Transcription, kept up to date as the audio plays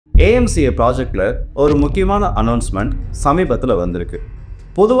AMCA ப்ராஜெக்ட்ல ஒரு முக்கியமான அனௌன்ஸ்மெண்ட் சமீபத்தில் வந்திருக்கு.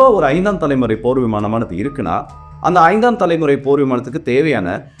 பொதுவாக ஒரு 5ஆம் தலைமுறை போர் விமானமானது இருக்குன்னா அந்த 5ஆம் தலைமுறை போர் விமானத்துக்கு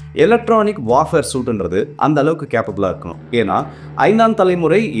தேவையான எலக்ட்ரானிக் வார்ஃபேர் சூட்ன்றது அந்த அளவுக்கு கேப்பபிளாக இருக்கணும். ஏன்னா 5ஆம்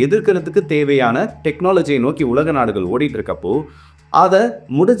தலைமுறை எதிர்க்கிறதுக்கு தேவையான டெக்னாலஜியை நோக்கி உலக நாடுகள் ஓடிட்டு இருக்கப்போ அதை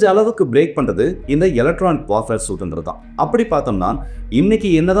முடிஞ்ச அளவுக்கு பிரேக் பண்ணுறது இந்த எலக்ட்ரானிக் வார்ஃபேர் சூட்ன்றது தான். அப்படி பார்த்தோம்னா இன்னைக்கு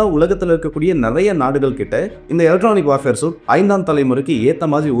என்னதான் உலகத்தில் இருக்கக்கூடிய நிறைய நாடுகள் கிட்ட இந்த எலக்ட்ரானிக் வார்ஃபேர் சூட் 5ஆம் தலைமுறைக்கு ஏற்ற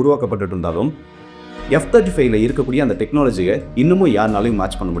மாதிரி உருவாக்கப்பட்டு இருந்தாலும் F35ல இருக்கக்கூடிய அந்த டெக்னாலஜியை இன்னமும் யாருனாலையும்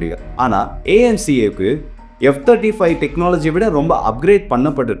மேட்ச் பண்ண முடியாது. ஆனால் AMCAவுக்கு F35 டெக்னாலஜியை விட ரொம்ப அப்கிரேட்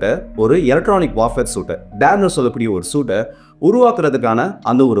பண்ணப்பட்டுட்ட ஒரு எலக்ட்ரானிக் வார்ஃபேர் சூட்டை டேர்னு சொல்லக்கூடிய ஒரு சூட்டை உருவாக்குறதுக்கான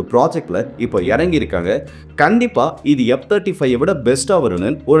அந்த ஒரு ப்ராஜெக்ட்ல இப்போ இறங்கியிருக்காங்க. கண்டிப்பாக இது F35 விட பெஸ்ட்டாக வரும்னு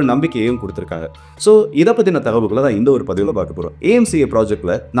ஒரு நம்பிக்கையும் கொடுத்துருக்காங்க. ஸோ இதை பற்றின தகவல்களை தான் இந்த ஒரு பதிவில் பார்க்க போகிறோம். AMCA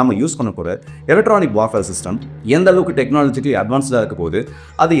ப்ராஜெக்டில் நம்ம யூஸ் பண்ண போகிற எலக்ட்ரானிக் வார்ஃபேர் சிஸ்டம் எந்த அளவுக்கு டெக்னாலஜிக்கலி அட்வான்ஸ்டாக இருக்க போது,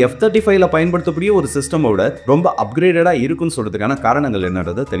 அது F35ல பயன்படுத்தக்கூடிய ஒரு சிஸ்டமோட ரொம்ப அப்கிரேடடாக இருக்குன்னு சொல்கிறதுக்கான காரணங்கள்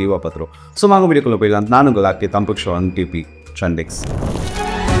என்னன்றதை தெளிவாக பார்த்துரும். ஸோ வாங்க வீடியோக்குள்ள போயிடலாம். நான் உங்கள் Pokkisham TP Trendix.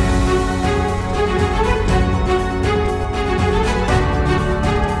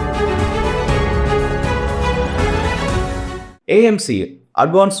 AMCA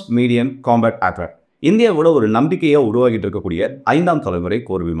advanced medium combat aircraft இந்தியாவோட ஒரு நம்பிக்கையாக உருவாகிட்டு இருக்கக்கூடிய 5ஆம் தலைமுறை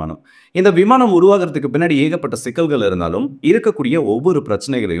போர் விமானம். இந்த விமானம் உருவாகிறதுக்கு பின்னாடி ஏகப்பட்ட சிக்கல்கள் இருந்தாலும் இருக்கக்கூடிய ஒவ்வொரு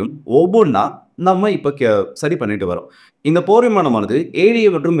பிரச்சனைகளையும் ஒவ்வொன்றா நம்ம இப்போ சரி பண்ணிட்டு வரோம். இந்த போர் விமானமானது ADA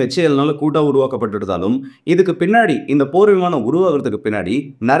மற்றும் HALனால கூட்டாக உருவாக்கப்பட்டிருந்தாலும் இதுக்கு பின்னாடி இந்த போர் விமானம் உருவாகிறதுக்கு பின்னாடி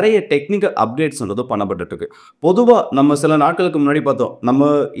நிறைய டெக்னிக்கல் அப்டேட்ஸ்ன்றது பண்ணப்பட்டு இருக்கு. பொதுவாக நம்ம சில நாட்களுக்கு முன்னாடி பார்த்தோம்,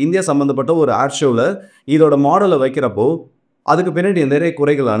 நம்ம இந்தியா சம்மந்தப்பட்ட ஒரு ஏர் ஷோவில் இதோட மாடலை வைக்கிறப்போ அதுக்கு பின்னாடி நிறைய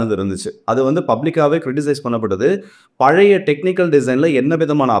குறைகள் இருந்துச்சு. அது பப்ளிக்காகவே கிரிட்டிசைஸ் பண்ணப்பட்டது. பழைய டெக்னிக்கல் டிசைனில் என்ன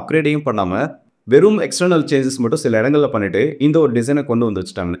விதமான அப்கிரேடையும் பண்ணாமல் வெறும் எக்ஸ்டர்னல் சேஞ்சஸ் மட்டும் சில இடங்களில் பண்ணிட்டு இந்த ஒரு டிசைனை கொண்டு வந்து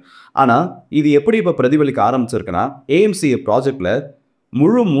வச்சுட்டாங்க. ஆனால் இது எப்படி இப்போ பிரதிபலிக்க ஆரம்பிச்சிருக்குன்னா AMCA ப்ராஜெக்டில்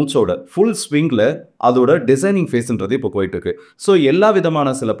முழு மூச்சோட ஃபுல் ஸ்விங்கில் அதோட டிசைனிங் ஃபேஸ்ன்றது இப்போ போயிட்டு இருக்கு. ஸோ எல்லா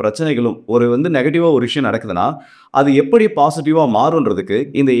விதமான சில பிரச்சனைகளும் ஒரு நெகட்டிவாக ஒரு விஷயம் நடக்குதுன்னா அது எப்படி பாசிட்டிவாக மாறுன்றதுக்கு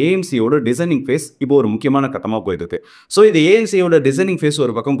இந்த AMCAவோட டிசைனிங் ஃபேஸ் இப்போ ஒரு முக்கியமான கட்டமாக போயிட்டு இருக்கு. ஸோ இது AMCAவோட டிசைனிங் ஃபேஸ்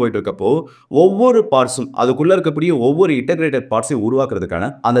ஒரு பக்கம் போயிட்டு இருக்கப்போ ஒவ்வொரு பார்ட்ஸும் அதுக்குள்ளே இருக்கக்கூடிய ஒவ்வொரு இன்டெகிரேட்டட் பார்ட்ஸையும்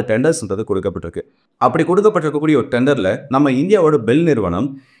உருவாக்குறதுக்கான அந்த டெண்டர்ஸ்ன்றது கொடுக்கப்பட்டிருக்கு. அப்படி கொடுக்கப்பட்டிருக்கக்கூடிய ஒரு டெண்டரில் நம்ம இந்தியாவோட பெல் நிறுவனம்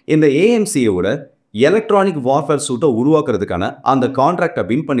இந்த AMCAவோட எலக்ட்ரானிக் வார்ஃபேர் சூட்டை உருவாக்குறதுக்கான அந்த கான்ட்ராக்டை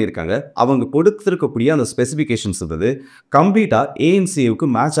வின் பண்ணியிருக்காங்க. அவங்க கொடுத்துருக்கக்கூடிய அந்த ஸ்பெசிஃபிகேஷன்ஸ் கம்ப்ளீட்டாக AMCAவுக்கு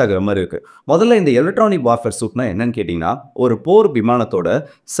மேட்ச் ஆகிற மாதிரி இருக்குது. முதல்ல இந்த எலக்ட்ரானிக் வார்ஃபேர் சூட்னா என்னன்னு கேட்டிங்கன்னா ஒரு போர் விமானத்தோட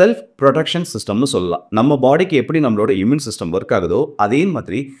செல்ஃப் ப்ரொடெக்ஷன் சிஸ்டம்னு சொல்லலாம். நம்ம பாடிக்கு எப்படி நம்மளோட இம்யூன் சிஸ்டம் ஒர்க் ஆகுதோ அதே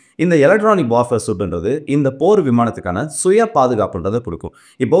மாதிரி இந்த எலக்ட்ரானிக் வார்ஃபேர் சூட்ன்றது இந்த போர் விமானத்துக்கான சுய பாதுகாப்புன்றதை கொடுக்கும்.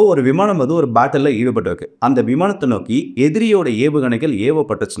 இப்போது ஒரு விமானம் ஒரு பேட்டலில் ஈடுபட்டிருக்கு. அந்த விமானத்தை நோக்கி எதிரியோட ஏவுகணைகள்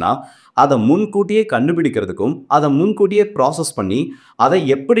ஏவப்பட்டுச்சுன்னா அதை முன்கூட்டியே கண்டுபிடிக்கிறதுக்கும் அதை முன்கூட்டியே ப்ராசஸ் பண்ணி அதை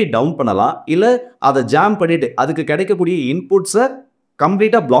எப்படி டவுன் பண்ணலாம், இல்லை அதை ஜாம் பண்ணிட்டு அதுக்கு கிடைக்கக்கூடிய இன்புட்ஸை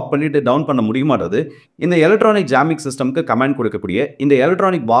கம்ப்ளீட்டாக பிளாக் பண்ணிட்டு டவுன் பண்ண முடியுமான்றது இந்த எலக்ட்ரானிக் ஜாமிங் சிஸ்டம்க்கு கமாண்ட் கொடுக்கக்கூடிய இந்த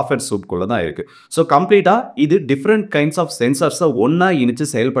எலக்ட்ரானிக் வார்ஃபேர் சூட்குள்ளே தான் இருக்குது. ஸோ கம்ப்ளீட்டாக இது டிஃப்ரெண்ட் கைண்ட்ஸ் ஆஃப் சென்சார்ஸை ஒன்றா இணைச்சு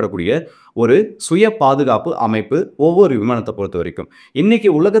செயல்படக்கூடிய ஒரு சுய பாதுகாப்பு அமைப்பு ஒவ்வொரு விமானத்தை பொறுத்த வரைக்கும்.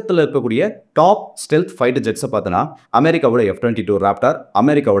 இன்னைக்கு உலகத்தில் இருக்கக்கூடிய டாப் ஸ்டெல்த் ஃபைட்டர் ஜெட்ஸை பார்த்தோன்னா அமெரிக்காவோட F-22 ராப்டார்,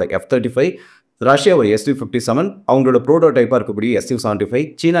 அமெரிக்காவோட F-35, ரஷ்யாவோட Su-57, அவங்களோட ப்ரோட்டோடைப்பாக இருக்கக்கூடிய Su-75,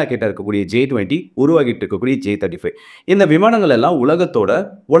 சீனா கிட்ட இருக்கக்கூடிய J-20, உருவாகிட்டு இருக்கக்கூடிய J-35. இந்த விமானங்கள் எல்லாம் உலகத்தோட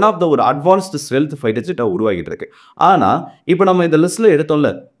ஒன் ஆஃப் த ஒரு அட்வான்ஸ்டு ஸ்டெல்த் ஃபைட்டர் ஜெட்டாக உருவாகிட்டு இருக்கு. ஆனால் இப்போ நம்ம இந்த லிஸ்ட்டில்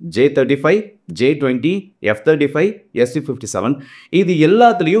எடுத்தோம்ல J-35, J-20, F-35, Su-57, இது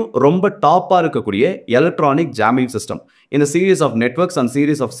எல்லாத்துலேயும் ரொம்ப டாப்பாக இருக்கக்கூடிய எலக்ட்ரானிக் ஜாமிங் சிஸ்டம் இந்த series of networks and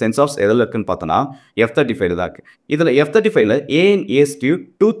series of sensors எதில் இருக்குன்னு பார்த்தோன்னா F-35 தான் இருக்குது. இதில் F-35ல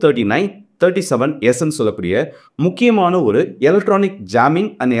AN/AS/239 37S சொல்லக்கூடிய முக்கியமான ஒரு electronic jamming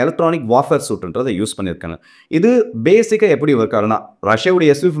and electronic warfare சூட்ன்றதை use பண்ணியிருக்காங்க. இது பேசிக்காக எப்படி ஒர்க் ஆகுதுன்னா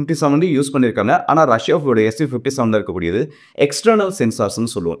ரஷ்யாவுடைய Su-57 யூஸ் பண்ணியிருக்காங்க. ஆனால் ரஷ்யாவுடைய Su-57 இருக்கக்கூடியது எக்ஸ்டர்னல்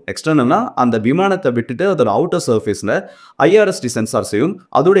சென்சார்ஸ்ன்னு சொல்லுவோம். எக்ஸ்டர்னல்னா அந்த விமானத்தை விட்டுட்டு அதோட அவுட்டர் சர்ஃபேஸில் IRST சென்சார்ஸையும்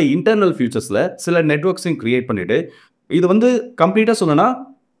அதோட இன்டர்னல் ஃபியூச்சர்ஸில் சில நெட்வொர்க்ஸையும் கிரியேட் பண்ணிவிட்டு இது கம்ப்ளீட்டாக சொல்லணும்னா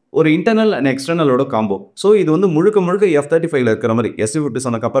ஒரு இன்டர்னல் அண்ட் எக்ஸ்டர்னலோட காம்போ. ஸோ இது முழுக்க முழுக்க F-35ல இருக்கிற மாதிரி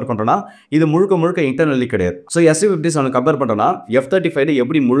Su-57 கம்பேர் பண்ணுறோன்னா இது முழுக்க முழுக்க இன்டர்னலி கிடையாது. ஸோ Su-57 கம்பேர் பண்ணுறோன்னா F-35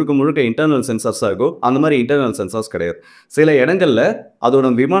 எப்படி முழுக்க முழுக்க இன்டர்னல் சென்சார்ஸாக இருக்கோ அந்த மாதிரி இன்டர்னல் சென்சார்ஸ் கிடையாது. சில இடங்களில்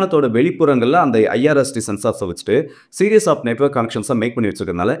அதோட விமானத்தோட வெளிப்புறங்களில் அந்த IRST சென்சார்ஸை வச்சுட்டு சீரீஸ் ஆஃப் நெட்வொர்க் கனெக்ஷன்ஸை மேக் பண்ணி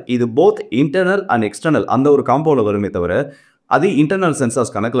வச்சுருக்கனால இது போத் இன்டர்னல் அண்ட் எக்ஸ்டர்னல் அந்த ஒரு காம்போவில் வருமே தவிர அது இன்டர்னல்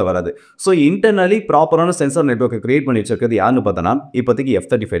சென்சார்ஸ் கணக்கில் வராது. ஸோ இன்டர்னலி ப்ராப்பரான சென்சார் நெட்வொர்க்கை கிரியேட் பண்ணி வச்சிருக்கிறது யாருன்னு பார்த்தோன்னா இப்போதைக்கு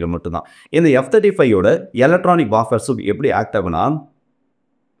F-35 மட்டும்தான். இந்த F-35யோட எலக்ட்ரானிக் வார்ஃபேர் சூட் எப்படி ஆக்ட் ஆகுனா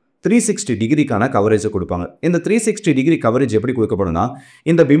 360 டிகிரிக்கான கவரேஜை கொடுப்பாங்க. இந்த 360 டிகிரி கவரேஜ் எப்படி கொடுக்கப்படும்னா,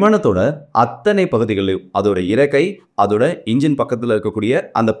 இந்த விமானத்தோட அத்தனை பகுதிகளையும் அதோட இறக்கை, அதோட இன்ஜின் பக்கத்தில் இருக்கக்கூடிய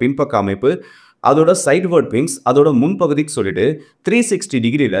அந்த பின்பக்க அமைப்பு, அதோட சைட்வர்ட் விங்ஸ், அதோட முன்பகுதிக்கு சொல்லிட்டு 360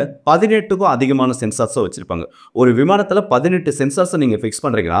 டிகிரியில் 18க்கும் அதிகமான சென்சார்ஸை வச்சிருப்பாங்க. ஒரு விமானத்தில் 18 சென்சார்ஸை நீங்கள் ஃபிக்ஸ்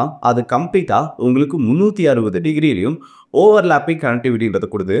பண்ணுறீங்கன்னா அது கம்ப்ளீட்டாக உங்களுக்கு 360 டிகிரியிலையும் ஓவர்லாப்பிங் கனெக்டிவிட்டின்றதை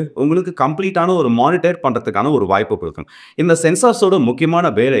கொடுத்து உங்களுக்கு கம்ப்ளீட்டான ஒரு மானிட்டர் பண்ணுறதுக்கான ஒரு வாய்ப்பு கொடுக்கும். இந்த சென்சார்ஸோட முக்கியமான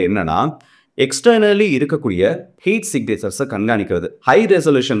வேலை என்னன்னா, எக்ஸ்டர்னலி இருக்கக்கூடிய ஹீட் சிக்னேச்சர்ஸை கண்காணிக்கிறது. ஹை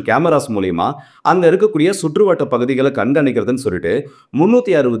ரெசல்யூஷன் கேமராஸ் மூலியமா அங்கே இருக்கக்கூடிய சுற்றுவட்ட பகுதிகளை கண்காணிக்கிறதுன்னு சொல்லிட்டு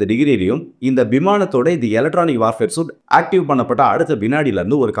 360 டிகிரிலையும் இந்த விமானத்தோட இது எலக்ட்ரானிக் வார்ஃபேர் சூட் ஆக்டிவ் பண்ணப்பட்ட அடுத்த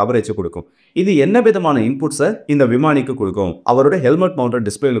வினாடியிலேருந்து ஒரு கவரேஜ் கொடுக்கும். இது என்ன விதமான இன்புட்ஸை இந்த விமானிக்கு கொடுக்கும்? அவரோட ஹெல்மெட் மவுண்டட்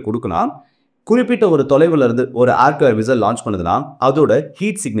டிஸ்பிளேல கொடுக்கணும். குறிப்பிட்ட ஒரு தொலைவில் இருந்து ஒரு ஏர்கிராஃப்ட் விசல் லான்ச் பண்ணுதுன்னா அதோட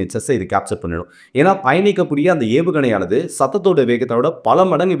ஹீட் சிக்னேச்சர்ஸை இது கேப்சர் பண்ணிடும். ஏன்னா பயணிக்கக்கூடிய அந்த ஏவுகணையானது சத்தத்தோட வேகத்தோட பல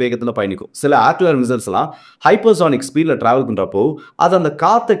மடங்கு வேகத்தில் பயணிக்கும். சில ஏர்கிராஃப்ட் விசல்ஸ்லாம் ஹைப்பர்சானிக் ஸ்பீடில் ட்ராவல் பண்ணுறப்போ அது அந்த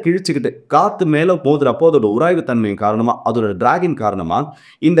காற்றை கிழிச்சிக்கிட்டு காற்று மேலே போதுறப்போ அதோட உராய்வு தன்மையின் காரணமாக, அதோட டிராகின் காரணமாக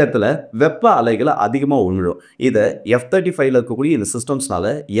இந்த இடத்துல வெப்ப அலைகளை அதிகமாக உள்விடும். இதை F35 இருக்கக்கூடிய இந்த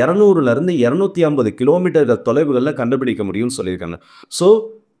சிஸ்டம்ஸ்னால 200லேருந்து 250 கிலோமீட்டர் தொலைவுகளில் கண்டுபிடிக்க முடியும்னு சொல்லியிருக்காங்க. ஸோ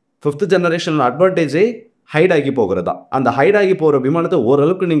 5th ஜெனரேஷன் அட்வான்டேஜே ஹைட் ஆகி போகிறது தான். அந்த ஹைட் ஆகி போகிற விமானத்தை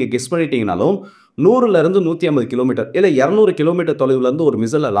ஓரளவுக்கு நீங்கள் கெஸ் பண்ணிட்டீங்கனாலும் 100லேருந்து 150 கிலோமீட்டர் இல்லை 200 கிலோமீட்டர் தொலைவுலேருந்து ஒரு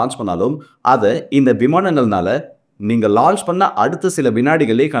மிசைலை லான்ச் பண்ணாலும் அதை இந்த விமானங்கள்னால நீங்கள் லான்ச் பண்ண அடுத்த சில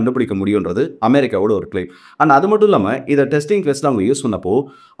வினாடிகளே கண்டுபிடிக்க முடியுன்றது அமெரிக்காவோட ஒரு கிளைம். அண்ட் அது மட்டும் இல்லாமல் இதை டெஸ்டிங் ஃபேஸில் அவங்க யூஸ் பண்ணப்போ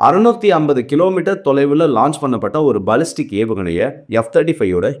 650 கிலோமீட்டர் தொலைவில் லான்ச் பண்ணப்பட்ட ஒரு பாலிஸ்டிக் ஏவுகணையை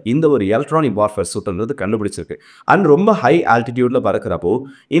F35யோட இந்த ஒரு எலக்ட்ரானிக் வார்ஃபேர் சூட்ன்றது கண்டுபிடிச்சிருக்கு. அண்ட் ரொம்ப ஹை ஆல்டிடியூடில் பறக்கிறப்போ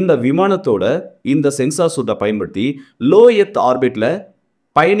இந்த விமானத்தோட இந்த சென்சார் சூட்டை பயன்படுத்தி லோ எர்த் ஆர்பிட்டில்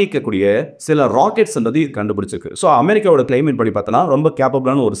பயணிக்கக்கூடிய சில ராக்கெட்ஸ்ன்றது இது கண்டுபிடிச்சிருக்கு. ஸோ அமெரிக்காவோட கிளைமேட் படி பார்த்தோன்னா ரொம்ப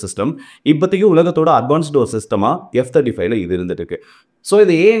கேப்பபிளான ஒரு சிஸ்டம். இப்போதைக்கு உலகத்தோட அட்வான்ஸ்டு ஒரு சிஸ்டமாக F35ல இது இருந்துட்டு இருக்கு. ஸோ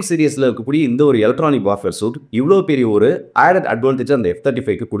இந்த AM சீரியஸில் இருக்கக்கூடிய இந்த ஒரு எலக்ட்ரானிக் வார்ஃபேர் சூட் இவ்வளோ பெரிய ஒரு ஆடட் அட்வான்டேஜ் அந்த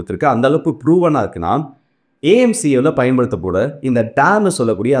F35க்கு கொடுத்துருக்கு. அந்த அளவுக்கு ப்ரூவனாக இருக்குன்னா AMCAவில் பயன்படுத்தப்போட இந்த டேம்னு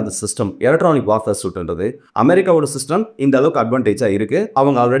சொல்லக்கூடிய அந்த சிஸ்டம் எலக்ட்ரானிக் வார்ஃபேர் சூட்ன்றது அமெரிக்காவோட சிஸ்டம் இந்த அளவுக்கு அட்வான்டேஜாக இருக்குது.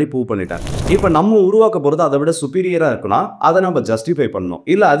 அவங்க ஆல்ரெடி ப்ரூவ் பண்ணிட்டாங்க. இப்போ நம்ம உருவாக்க போகிறது அதை விட சுப்பீரியராக இருக்குன்னா அதை நம்ம ஜஸ்டிஃபை பண்ணணும்.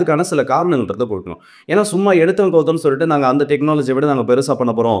 இல்லை அதுக்கான சில காரணங்கள்ன்றதை கொடுக்கணும். ஏன்னா சும்மா எடுத்தவங்க கௌத்தம்னு சொல்லிட்டு நாங்கள் அந்த டெக்னாலஜியை விட நாங்கள் பெருசாக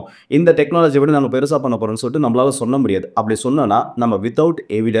பண்ண போகிறோம், இந்த டெக்னாலஜியை விட நாங்கள் பெருசாக பண்ண போகிறோம்னு சொல்லிட்டு நம்மளால சொல்ல முடியாது. அப்படி சொன்னோன்னா நம்ம வித்தவுட்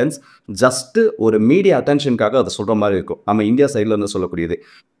எவிடன்ஸ் ஜஸ்ட்டு ஒரு மீடியா அட்டென்ஷனுக்காக அதை சொல்கிற மாதிரி இருக்கும். நம்ம இந்தியா சைடில் இருந்து சொல்லக்கூடியது.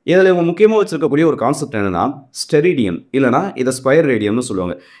 இதில் இவங்க முக்கியமாக வச்சிருக்கக்கூடிய ஒரு கான்செப்ட் என்னன்னா ஸ்டெரிடியம், இல்லைனா இதை ஸ்கொயர் ரேடியம்னு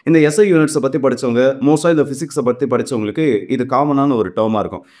சொல்லுவாங்க. இந்த SI யூனிட்ஸை பற்றி படித்தவங்க, மோஸ்ட்டாக இந்த ஃபிசிக்ஸை பற்றி படித்தவங்களுக்கு இது காமனான ஒரு டேர்மாக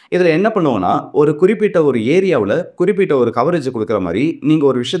இருக்கும். இதில் என்ன பண்ணுவோன்னா ஒரு குறிப்பிட்ட ஒரு ஏரியாவில் குறிப்பிட்ட ஒரு கவரேஜ் கொடுக்குற மாதிரி நீங்கள்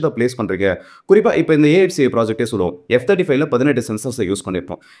ஒரு விஷயத்தை பிளேஸ் பண்ணுறீங்க. குறிப்பாக இப்போ இந்த AMCA ப்ராஜெக்டே சொல்லுவோம். F35ல 18 சென்சர்ஸை யூஸ்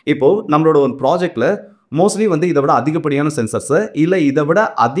பண்ணியிருப்போம். இப்போது நம்மளோட ஒரு ப்ராஜெக்டில் மோஸ்ட்லி வந்து இதை விட அதிகப்படியான சென்சார்ஸை இல்லை இதை விட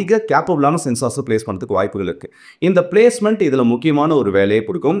அதிக கேப்பபிளான சென்சார்ஸை பிளேஸ் பண்ணுறதுக்கு வாய்ப்புகள் இருக்குது. இந்த பிளேஸ்மெண்ட் இதில் முக்கியமான ஒரு வேலையை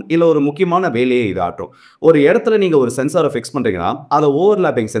கொடுக்கும். இல்லை ஒரு முக்கியமான வேலையை இது ஆற்றும். ஒரு இடத்துல நீங்கள் ஒரு சென்சாரை ஃபிக்ஸ் பண்ணுறீங்கன்னா அதை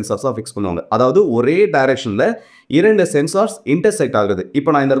ஓவர்லாப்பிங் சென்சார்ஸாக ஃபிக்ஸ் பண்ணுவாங்க. அதாவது ஒரே டைரக்ஷனில் 2 சென்சார்ஸ் இன்டர்செக்ட் ஆகுது. இப்போ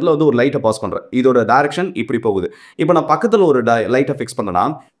நான் இந்த இடத்துல வந்து ஒரு லைட்டை பாஸ் பண்ணுறேன், இதோட டைரக்ஷன் இப்படி போகுது. இப்போ நான் பக்கத்தில் ஒரு லைட்டை ஃபிக்ஸ் பண்ணேன்னா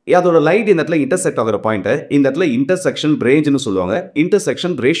அதோட லைட் இந்த இடத்துல இன்டர்செக்ட் ஆகிற பாயிண்ட்டை இந்த இடத்துல இன்டர்செக்ஷன் ரேஞ்சுன்னு சொல்லுவாங்க,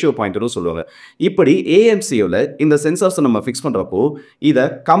 இன்டர்செக்ஷன் ரேஷியோ பாயிண்ட்னு சொல்லுவாங்க. இப்படி AMCAவில் இந்த சென்சார்ஸை நம்ம ஃபிக்ஸ் பண்ணுறப்போ இதை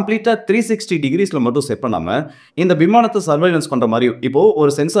கம்ப்ளீட்டாக 360 டிகிரிஸில் மட்டும் செட் பண்ணாமல் இந்த விமானத்தை சர்வைலன்ஸ் பண்ணுற மாதிரி இப்போது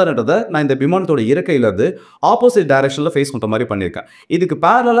ஒரு சென்சார்ன்றதை நான் இந்த விமானத்தோட இறக்கையிலேருந்து ஆப்போசிட் டைரக்ஷனில் ஃபேஸ் பண்ணுற மாதிரி பண்ணியிருக்கேன். இதுக்கு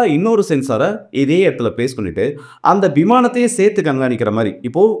பேரலாக இன்னொரு சென்சாரை இதே இடத்துல பிளேஸ் பண்ணிவிட்டு அந்த விமானத்தையே சேர்த்து கண்காணிக்கிற மாதிரி.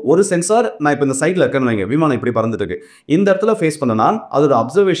 இப்போது ஒரு சென்சார் நான் இப்போ இந்த சைடில் இருக்கேன்னு வைங்க, விமானம் இப்படி பறந்துட்டு இருக்கு, இந்த இடத்துல ஃபேஸ் பண்ணனா அதோட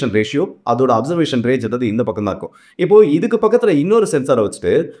அப்சர்வேஷன் ரேஷியோ, அதோட அப்சர்வேஷன் ரேஞ்ச் இந்த பக்கம் தான் இருக்கும். இப்போ இதுக்கு பக்கத்தில் இன்னொரு சென்சாரை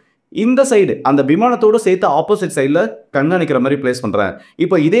வச்சுட்டு இந்த சைடு அந்த விமானத்தோடு சேர்த்து ஆப்போசிட் சைடில் கண்காணிக்கிற மாதிரி பிளேஸ் பண்ணுறேன்.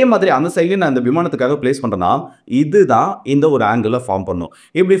 இப்போ இதே மாதிரி அந்த சைட்லேயும் நான் அந்த விமானத்துக்காக பிளேஸ் பண்ணுறேன்னா இதுதான் இந்த ஒரு ஆங்கிளில் ஃபார்ம் பண்ணும்.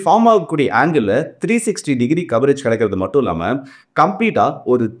 இப்படி ஃபார்ம் ஆகக்கூடிய ஆங்கிளில் 360 டிகிரி கவரேஜ் கிடைக்கிறது மட்டும் இல்லாமல்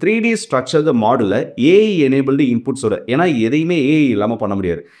கம்ப்ளீட்டாக ஒரு 3D ஸ்ட்ரக்சர் மாடலில் AI எனேபிள்டு இன்புட்ஸோட, ஏன்னா எதையுமே AI இல்லாமல் பண்ண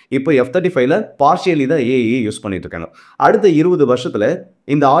முடியாது. இப்போ F35ல பார்ஷியலி தான் AI யூஸ் பண்ணிட்டு இருக்காங்க. அடுத்த 20 வருஷத்தில்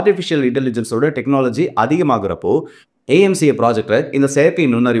இந்த ஆர்டிஃபிஷியல் இன்டெலிஜென்ஸோட டெக்னாலஜி அதிகமாகிறப்போ AMCA ப்ராஜெக்டில் இந்த செயற்கை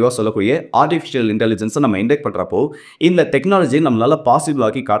நுண்ணறிவாக சொல்லக்கூடிய ஆர்டிஃபிஷியல் இன்டெலிஜென்ஸை நம்ம இண்டெக்ட் பண்ணுறப்போ இந்த டெக்னாலஜியை நம்மளால் பாசிபிள்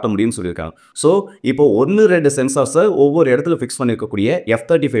ஆக்கி காட்ட முடியும்னு சொல்லியிருக்காங்க. ஸோ இப்போ 1-2 சென்சார்ஸை ஒவ்வொரு இடத்துல ஃபிக்ஸ் பண்ணியிருக்கக்கூடிய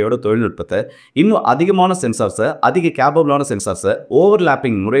F35யோட தொழில்நுட்பத்தை இன்னும் அதிகமான சென்சார்ஸை, அதிக கேப்பபிளான சென்சார்ஸை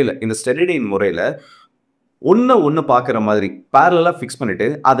ஓவர்லாப்பிங் முறையில், இந்த ஸ்டெரிடியன் முறையில் ஒன்று பார்க்குற மாதிரி பேரலாக ஃபிக்ஸ் பண்ணிட்டு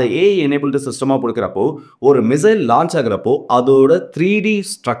அதை ஏஐ எனேபிள்டு சிஸ்டமாக கொடுக்குறப்போ ஒரு மிசைல் லான்ச் ஆகுறப்போ அதோட 3D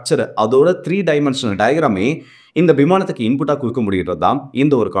ஸ்ட்ரக்சர், அதோட 3 டைமென்ஷனல் டயக்ராமே இந்த விமானத்துக்கு இன்புட்டாக கொடுக்க முடிகிறது தான்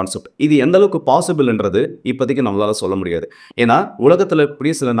இந்த ஒரு கான்செப்ட். இது எந்த அளவுக்கு பாசிபிள்ன்றது இப்போதைக்கு நம்மளால சொல்ல முடியாது. ஏன்னா உலகத்தில்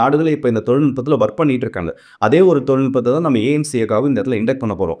இருக்கக்கூடிய சில நாடுகள் இப்போ இந்த தொழில்நுட்பத்தில் ஒர்க் பண்ணிட்டு இருக்காங்க. அதே ஒரு தொழில்நுட்பத்தை தான் நம்ம AMCAக்காக இந்த இடத்துல இண்டக்ட்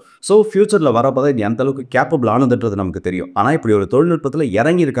பண்ண போகிறோம். ஸோ ஃபியூச்சரில் வரப்போ தான் இது எந்த அளவுக்கு கேப்பபிள் ஆனதுன்றது நமக்கு தெரியும். ஆனால் இப்படி ஒரு தொழில்நுட்பத்தில்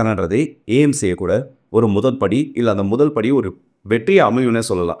இறங்கி இருக்கானன்றதே AMCA கூட ஒரு முதல் படி, இல்லை அந்த முதல் படி ஒரு வெற்றியை அமையும்னே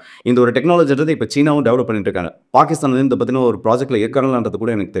சொல்லலாம். இந்த ஒரு டெக்னாலஜின்றது இப்போ சீனாவும் டெவலப் பண்ணிட்டு இருக்காங்க. பாகிஸ்தான்லேருந்து இந்த பற்றின ஒரு ப்ராஜெக்ட்டில் இருக்காங்கன்றது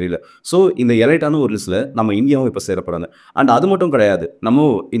கூட எனக்கு தெரியல. ஸோ இந்த எலைட்டான ஒரு லிஸ்ட்டில் நம்ம இந்தியாவும் இப்போ சேரப்படுறாங்க. அண்ட் அது மட்டும் கிடையாது, நம்ம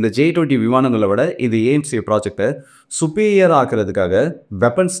இந்த J-20 விமானங்களை விட இது AMCA ப்ராஜெக்டை சுப்பீரியர் ஆக்கிறதுக்காக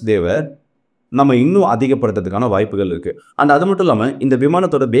வெப்பன்ஸ் தேவை நம்ம இன்னும் அதிகப்படுத்துறதுக்கான வாய்ப்புகள் இருக்குது. அண்ட் அது மட்டும் இல்லாமல் இந்த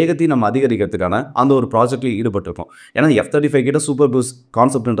விமானத்தோட வேகத்தையும் நம்ம அதிகரிக்கிறதுக்கான அந்த ஒரு ப்ராஜெக்ட்லையும் ஈடுபட்டிருக்கோம். ஏன்னா F35 கிட்ட சூப்பர் பூஸ்ட்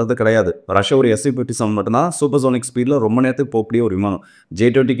கான்செப்ட்ன்றது கிடையாது. ரஷ்யா ஒரு SC-57 மட்டும்தான் சூப்பர்சோனிக் ஸ்பீடில் ரொம்ப நேரத்துக்கு போகக்கூடிய ஒரு விமானம்.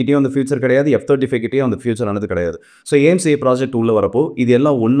 J-20 கிட்டேயும் அந்த ஃபியூச்சர் கிடையாது, F35 கிட்டேயும் அந்த ஃபியூச்சர் ஆனது கிடையாது. ஸோ AMCA ப்ராஜெக்ட் உள்ள வரப்போ இது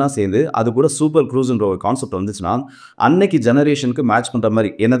எல்லாம் ஒன்றா சேர்ந்து அது கூட சூப்பர் க்ரூஸ்ன்ற ஒரு கான்செப்ட் வந்துச்சுன்னா அன்னைக்கு ஜெனரேஷனுக்கு மேட்ச் பண்ணுற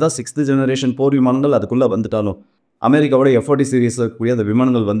மாதிரி என்னதான் 6th ஜெனரேஷன் போர் விமானங்கள் அதுக்குள்ளே வந்துட்டாலும், அமெரிக்காவோட F-40 சீரீஸில் இருக்கக்கூடிய அந்த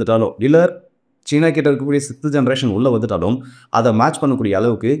விமானங்கள் வந்துட்டாலும், இல்லை சீனா கிட்ட இருக்கக்கூடிய 6th ஜெனரேஷன் உள்ளே வந்துட்டாலும் அதை மேட்ச் பண்ணக்கூடிய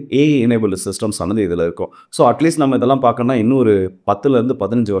அளவுக்கு ஏஐ எனேபிள்டு சிஸ்டம்ஸ் ஆனது இதில் இருக்கும். ஸோ அட்லீஸ்ட் நம்ம இதெல்லாம் பார்க்கணும்னா இன்னும் ஒரு 10லேருந்து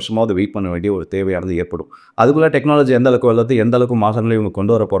 15 வருஷமாவது வெயிட் பண்ண வேண்டிய ஒரு தேவையானது ஏற்படும். அதுக்குள்ளே டெக்னாலஜி எந்த அளவுக்கு வளர்த்து எந்த அளவுக்கு மாசங்களை இவங்க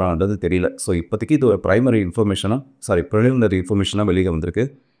கொண்டு வர போகிறான்றது தெரியல. ஸோ இப்போதைக்கு இது ஒரு ப்ரிலிமினரி இன்ஃபர்மேஷனாக வெளியே வந்திருக்கு.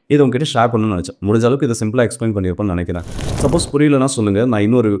 இது உங்ககிட்ட ஷேர் பண்ணணும்னு நினச்சேன். முடிஞ்ச அளவுக்கு இதை சிம்பிளாக எக்ஸ்பிளைன் பண்ணியிருப்பேன்னு நினைக்கிறேன். சப்போஸ் புரியலன்னா சொல்லுங்கள், நான்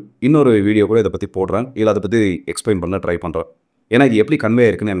இன்னொரு வீடியோ கூட இதை பற்றி போடுறேன், இல்லை அதை பற்றி எக்ஸ்பிளைன் பண்ண ட்ரை பண்ணுறேன். ஏன்னா இது எப்படி கன்வே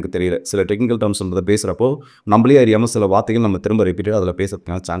இருக்குன்னு எனக்கு தெரியல. சில டெக்னிக்கல் டேர்ம்ஸ்ன்றதை பேசுகிறப்போ நம்மளே அறியாமல் சில வார்த்தைகள் நம்ம திரும்ப ரிப்பீட்டாக அதில்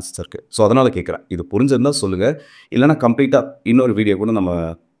பேசுறதுக்கான சான்சஸ் இருக்குது. ஸோ அதனால் கேட்குறேன், இது புரிஞ்சிருந்தால் சொல்லுங்கள், இல்லைனா கம்ப்ளீட்டாக இன்னொரு வீடியோ கூட நம்ம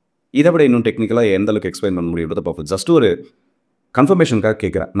இதை விட இன்னும் டெக்னிக்கலாக எந்த அளவுக்கு எக்ஸ்பிளைன் பண்ண முடியுன்றதை பார்ப்போம். ஜஸ்ட் ஒரு கன்ஃபர்மேஷனுக்காக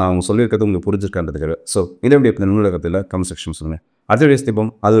கேட்குறேன், நான் அவங்க சொல்லியிருக்கிறது உங்களுக்கு புரிஞ்சிருக்கான்றதுக்காக. ஸோ இதை விட இப்போ நூலகத்தில் கமெண்ட் செக்ஷன் சொல்லுங்கள். அடுத்த வீடியோ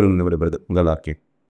தீபம் அது ஒரு விடைபெறுது உங்கள் ஆர்கே.